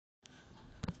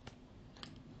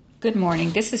Good morning.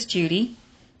 This is Judy.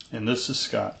 And this is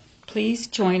Scott. Please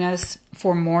join us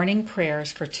for morning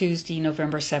prayers for Tuesday,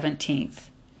 November 17th.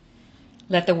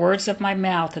 Let the words of my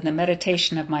mouth and the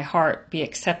meditation of my heart be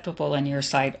acceptable in your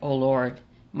sight, O Lord,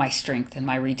 my strength and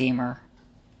my Redeemer.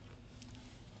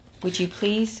 Would you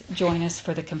please join us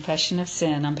for the confession of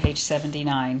sin on page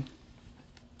 79?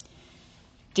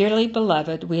 Dearly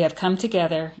beloved, we have come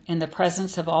together in the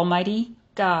presence of Almighty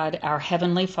God, our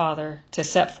Heavenly Father, to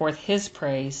set forth His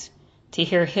praise, to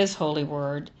hear His holy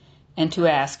word, and to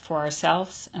ask for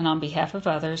ourselves and on behalf of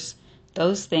others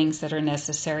those things that are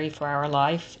necessary for our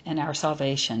life and our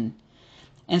salvation.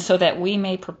 And so that we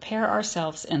may prepare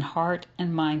ourselves in heart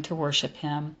and mind to worship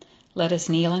Him, let us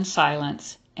kneel in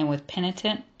silence and with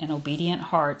penitent and obedient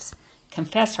hearts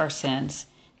confess our sins,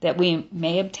 that we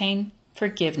may obtain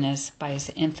forgiveness by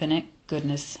His infinite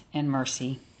goodness and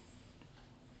mercy.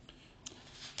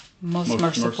 Most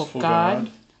merciful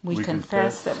God, we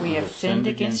confess that we have sinned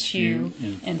against you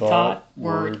in thought,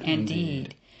 word, and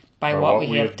deed, by what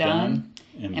we have done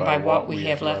and by what we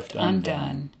have left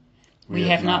undone. We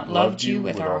have not loved you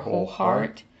with our whole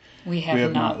heart. We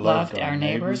have not loved our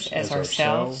neighbors as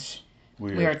ourselves.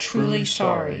 We are truly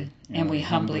sorry, and we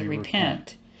humbly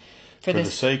repent. For the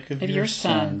sake of your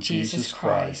Son, Jesus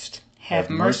Christ, have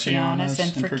mercy on us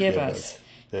and forgive us,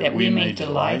 that we may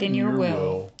delight in your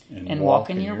will and walk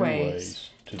in your ways,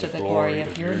 to the glory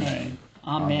of your name.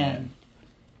 Amen.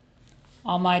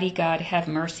 Almighty God, have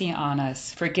mercy on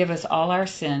us. Forgive us all our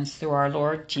sins through our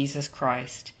Lord Jesus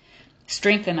Christ.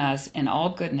 Strengthen us in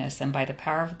all goodness, and by the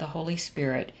power of the Holy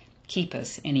Spirit, keep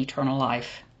us in eternal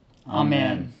life.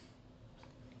 Amen.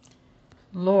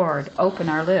 Lord, open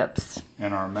our lips,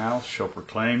 and our mouth shall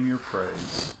proclaim your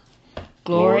praise.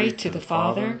 Glory to the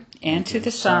Father, and to the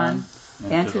Son,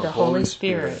 and to the Holy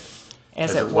Spirit,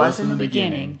 as it was in the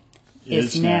beginning,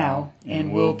 is now,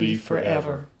 and will be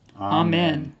forever.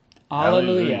 Amen.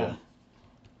 Alleluia.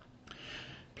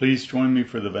 Please join me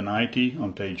for the Venite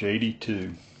on page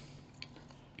 82.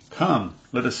 Come,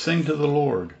 let us sing to the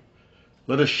Lord.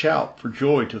 Let us shout for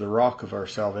joy to the rock of our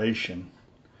salvation.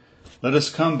 Let us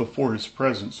come before His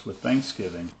presence with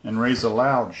thanksgiving, and raise a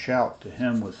loud shout to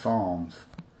Him with psalms.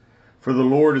 For the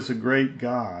Lord is a great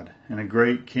God, and a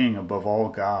great King above all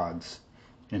gods.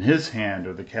 In His hand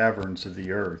are the caverns of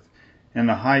the earth, and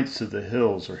the heights of the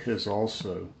hills are His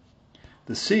also.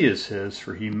 The sea is His,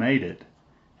 for He made it,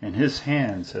 and His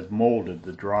hands have molded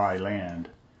the dry land.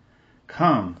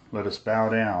 Come, let us bow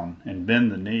down, and bend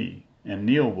the knee, and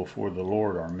kneel before the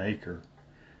Lord our Maker.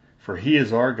 For He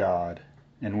is our God,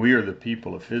 and we are the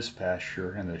people of His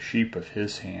pasture, and the sheep of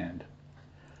His hand.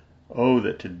 Oh,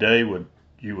 that today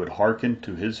you would hearken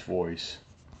to His voice.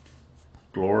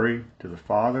 Glory to the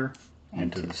Father,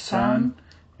 and to the Son,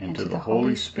 and to the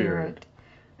Holy Spirit,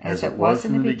 as it was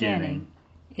in the beginning,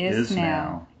 is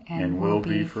now, and will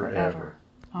be forever.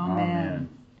 Amen.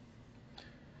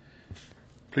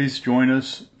 Please join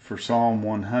us for Psalm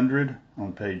 100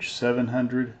 on page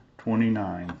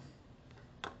 729.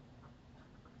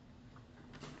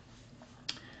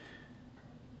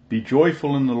 Be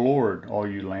joyful in the Lord, all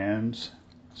you lands.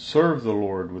 Serve the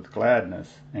Lord with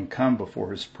gladness, and come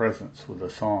before His presence with a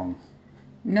song.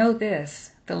 Know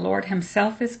this, the Lord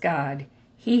Himself is God.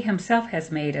 He Himself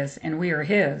has made us, and we are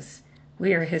His.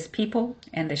 We are His people,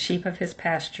 and the sheep of His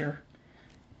pasture.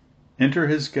 Enter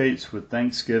His gates with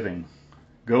thanksgiving.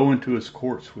 Go into His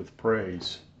courts with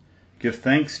praise. Give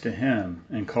thanks to Him,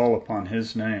 and call upon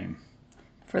His name.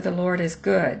 For the Lord is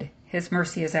good. His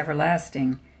mercy is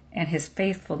everlasting, and His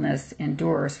faithfulness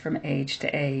endures from age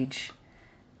to age.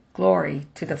 Glory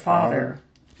to the Father,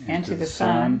 and to the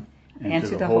Son, and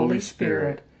to the Holy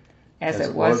Spirit, as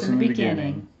it was in the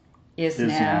beginning, is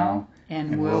now,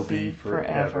 and will be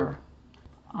forever.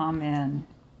 Amen.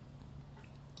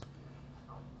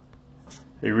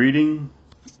 A reading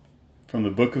from the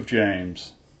book of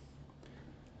James.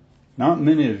 Not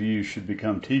many of you should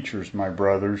become teachers, my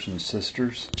brothers and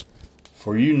sisters,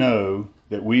 for you know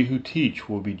that we who teach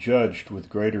will be judged with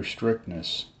greater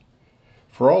strictness.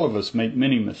 For all of us make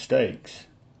many mistakes.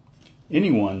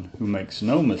 Anyone who makes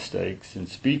no mistakes in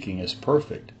speaking is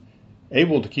perfect,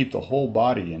 able to keep the whole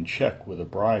body in check with a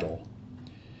bridle.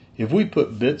 If we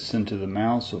put bits into the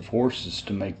mouths of horses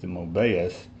to make them obey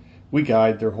us, we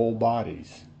guide their whole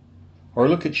bodies. Or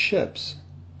look at ships.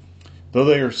 Though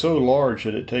they are so large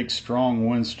that it takes strong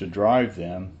winds to drive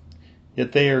them,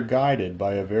 yet they are guided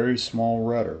by a very small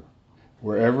rudder,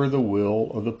 wherever the will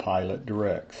of the pilot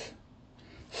directs.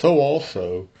 So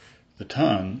also, the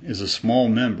tongue is a small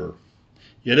member,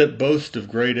 yet it boasts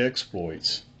of great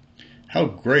exploits. How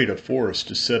great a forest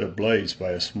is set ablaze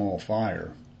by a small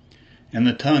fire! And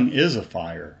the tongue is a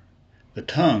fire, The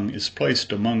tongue is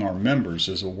placed among our members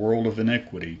as a world of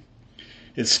iniquity.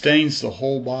 It stains the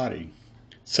whole body,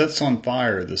 sets on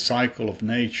fire the cycle of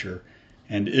nature,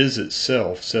 and is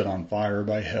itself set on fire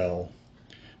by hell.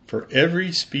 For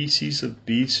every species of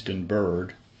beast and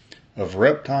bird, of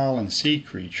reptile and sea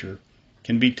creature,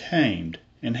 can be tamed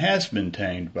and has been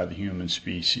tamed by the human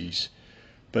species,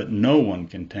 but no one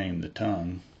can tame the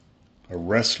tongue, a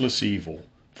restless evil,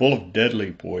 full of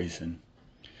deadly poison.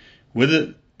 With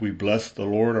it we bless the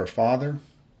Lord our Father,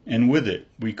 and with it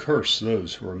we curse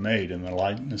those who are made in the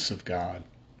likeness of God.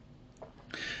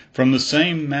 From the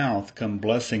same mouth come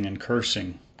blessing and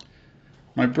cursing.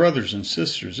 My brothers and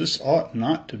sisters, this ought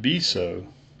not to be so.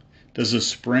 Does a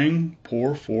spring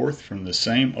pour forth from the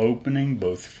same opening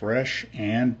both fresh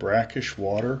and brackish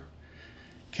water?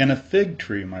 Can a fig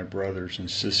tree, my brothers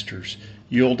and sisters,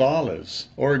 yield olives,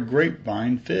 or a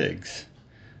grapevine figs?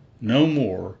 No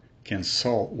more can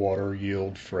salt water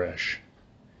yield fresh.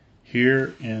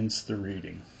 Here ends the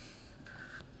reading.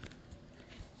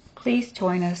 Please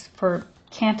join us for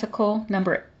Canticle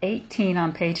number 18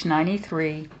 on page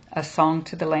 93, A Song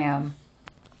to the Lamb.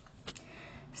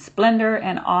 Splendor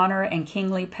and honor and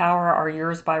kingly power are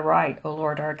yours by right, O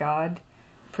Lord our God,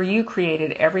 for you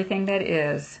created everything that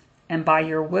is, and by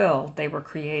your will they were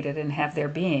created and have their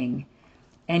being.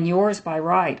 And yours by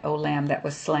right, O Lamb that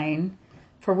was slain,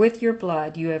 for with your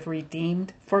blood you have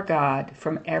redeemed for God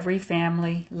from every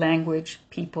family, language,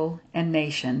 people, and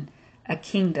nation a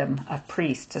kingdom of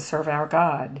priests to serve our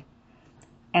God.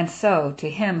 And so to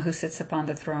him who sits upon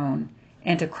the throne,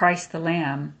 and to Christ the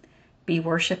Lamb, be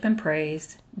worship and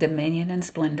praise, dominion and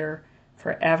splendor,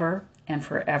 forever and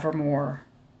forevermore.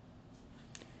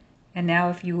 And now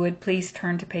if you would please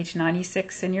turn to page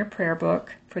 96 in your prayer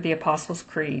book for the Apostles'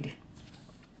 Creed.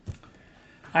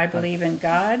 I believe in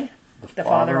God, the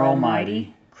Father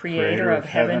Almighty, creator of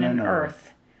heaven and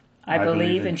earth. I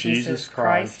believe in Jesus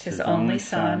Christ, his only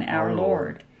Son, our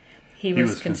Lord. He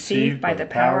was conceived by the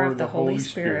power of the Holy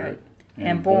Spirit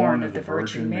and born of the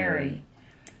Virgin Mary.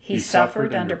 He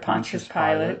suffered under Pontius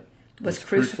Pilate, was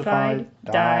crucified,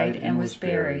 died, and was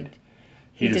buried.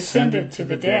 He descended to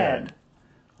the dead.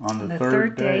 On the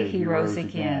third day he rose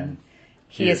again.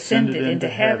 He ascended into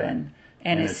heaven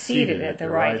and is seated at the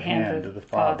right hand of the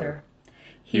Father.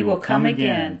 He will come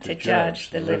again to judge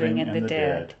the living and the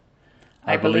dead.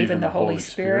 I believe in the Holy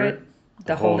Spirit,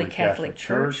 the Holy Catholic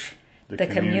Church, the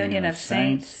communion of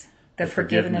saints, the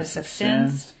forgiveness of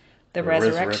sins, the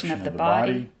resurrection of the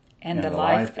body, and the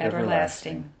life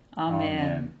everlasting.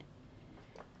 Amen.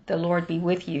 The Lord be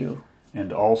with you.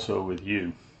 And also with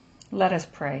you. Let us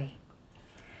pray.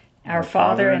 Our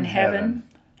Father in heaven,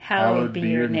 hallowed be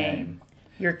your name.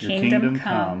 Your kingdom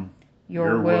come,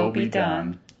 your will be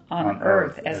done, on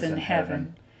earth as in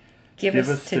heaven. Give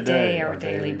us today our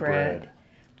daily bread.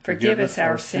 Forgive us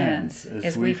our sins,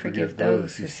 as we forgive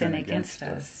those who sin against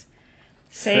us.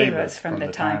 Save us from the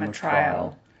time of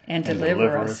trial, and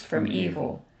deliver us from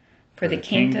evil. For the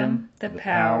kingdom, the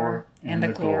power, and the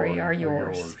glory are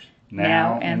yours,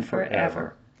 now and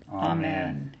forever.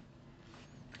 Amen.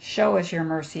 Show us your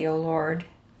mercy, O Lord.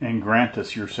 And grant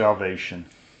us your salvation.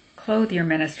 Clothe your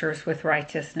ministers with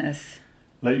righteousness.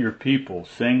 Let your people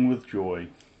sing with joy.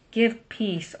 Give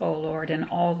peace, O Lord, in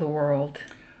all the world.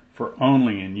 For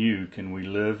only in you can we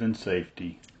live in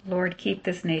safety. Lord, keep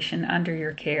this nation under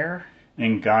your care.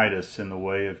 And guide us in the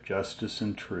way of justice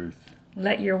and truth.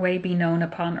 Let your way be known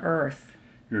upon earth.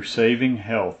 Your saving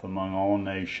health among all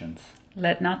nations.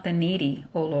 Let not the needy,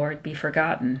 O Lord, be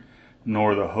forgotten.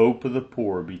 Nor the hope of the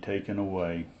poor be taken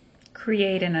away.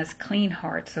 Create in us clean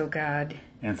hearts, O God.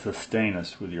 And sustain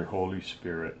us with your Holy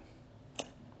Spirit.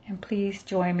 And please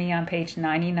join me on page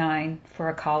 99 for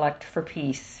a collect for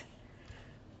peace.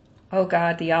 O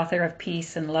God, the author of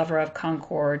peace and lover of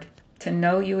concord, to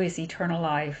know you is eternal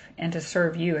life, and to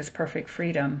serve you is perfect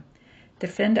freedom.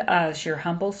 Defend us, your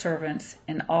humble servants,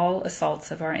 in all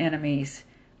assaults of our enemies,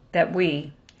 that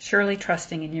we, surely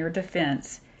trusting in your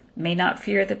defense, may not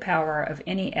fear the power of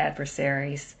any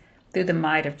adversaries, through the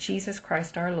might of Jesus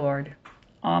Christ our Lord.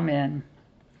 Amen.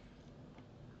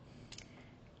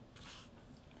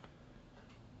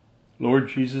 Lord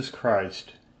Jesus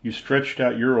Christ, you stretched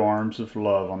out your arms of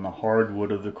love on the hard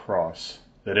wood of the cross,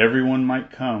 that everyone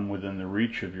might come within the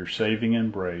reach of your saving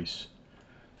embrace.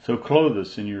 So clothe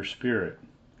us in your Spirit,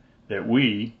 that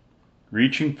we,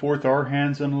 reaching forth our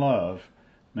hands in love,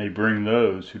 may bring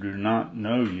those who do not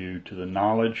know you to the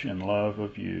knowledge and love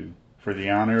of you, for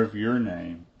the honor of your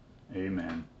name.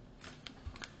 Amen.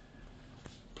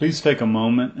 Please take a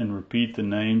moment and repeat the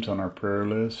names on our prayer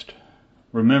list.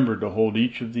 Remember to hold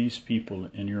each of these people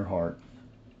in your heart.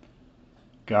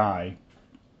 Guy,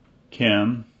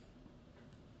 Kim,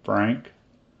 Frank,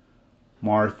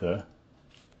 Martha,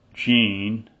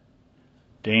 Jean,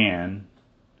 Dan,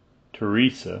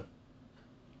 Teresa,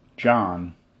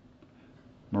 John,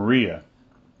 Maria,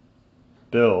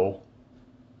 Bill,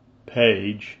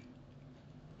 Paige,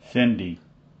 Cindy,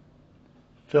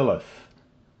 Phyllis,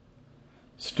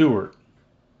 Stuart,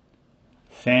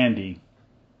 Sandy,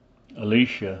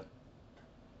 Alicia,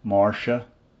 Marcia,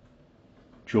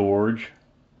 George,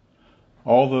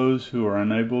 all those who are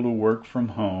unable to work from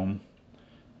home,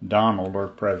 Donald, our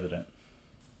president.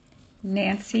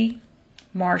 Nancy,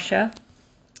 Marcia,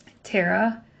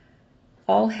 Tara,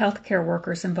 all healthcare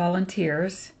workers and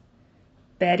volunteers,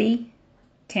 Betty,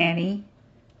 Tanny,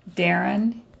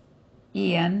 Darren,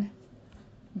 Ian,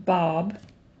 Bob,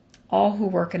 all who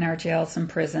work in our jails and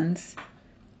prisons,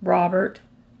 Robert,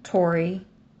 Tori,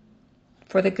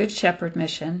 for the Good Shepherd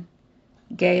Mission,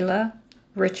 Gayla,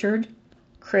 Richard,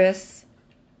 Chris,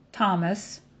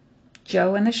 Thomas,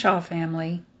 Joe and the Shaw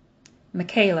family,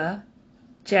 Michaela,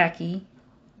 Jackie,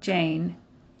 Jane,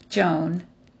 Joan,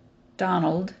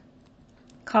 Donald,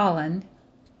 Colin,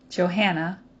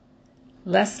 Johanna,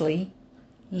 Leslie,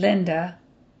 Linda,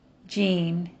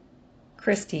 Jean,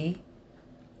 Christy,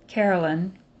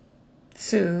 Carolyn,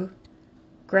 Sue,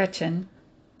 Gretchen,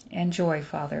 and Joy,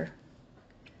 Father.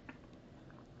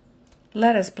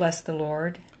 Let us bless the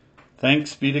Lord.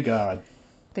 Thanks be to God.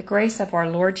 The grace of our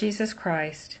Lord Jesus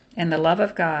Christ, and the love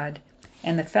of God,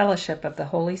 and the fellowship of the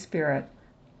Holy Spirit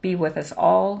be with us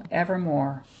all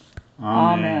evermore.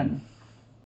 Amen. Amen.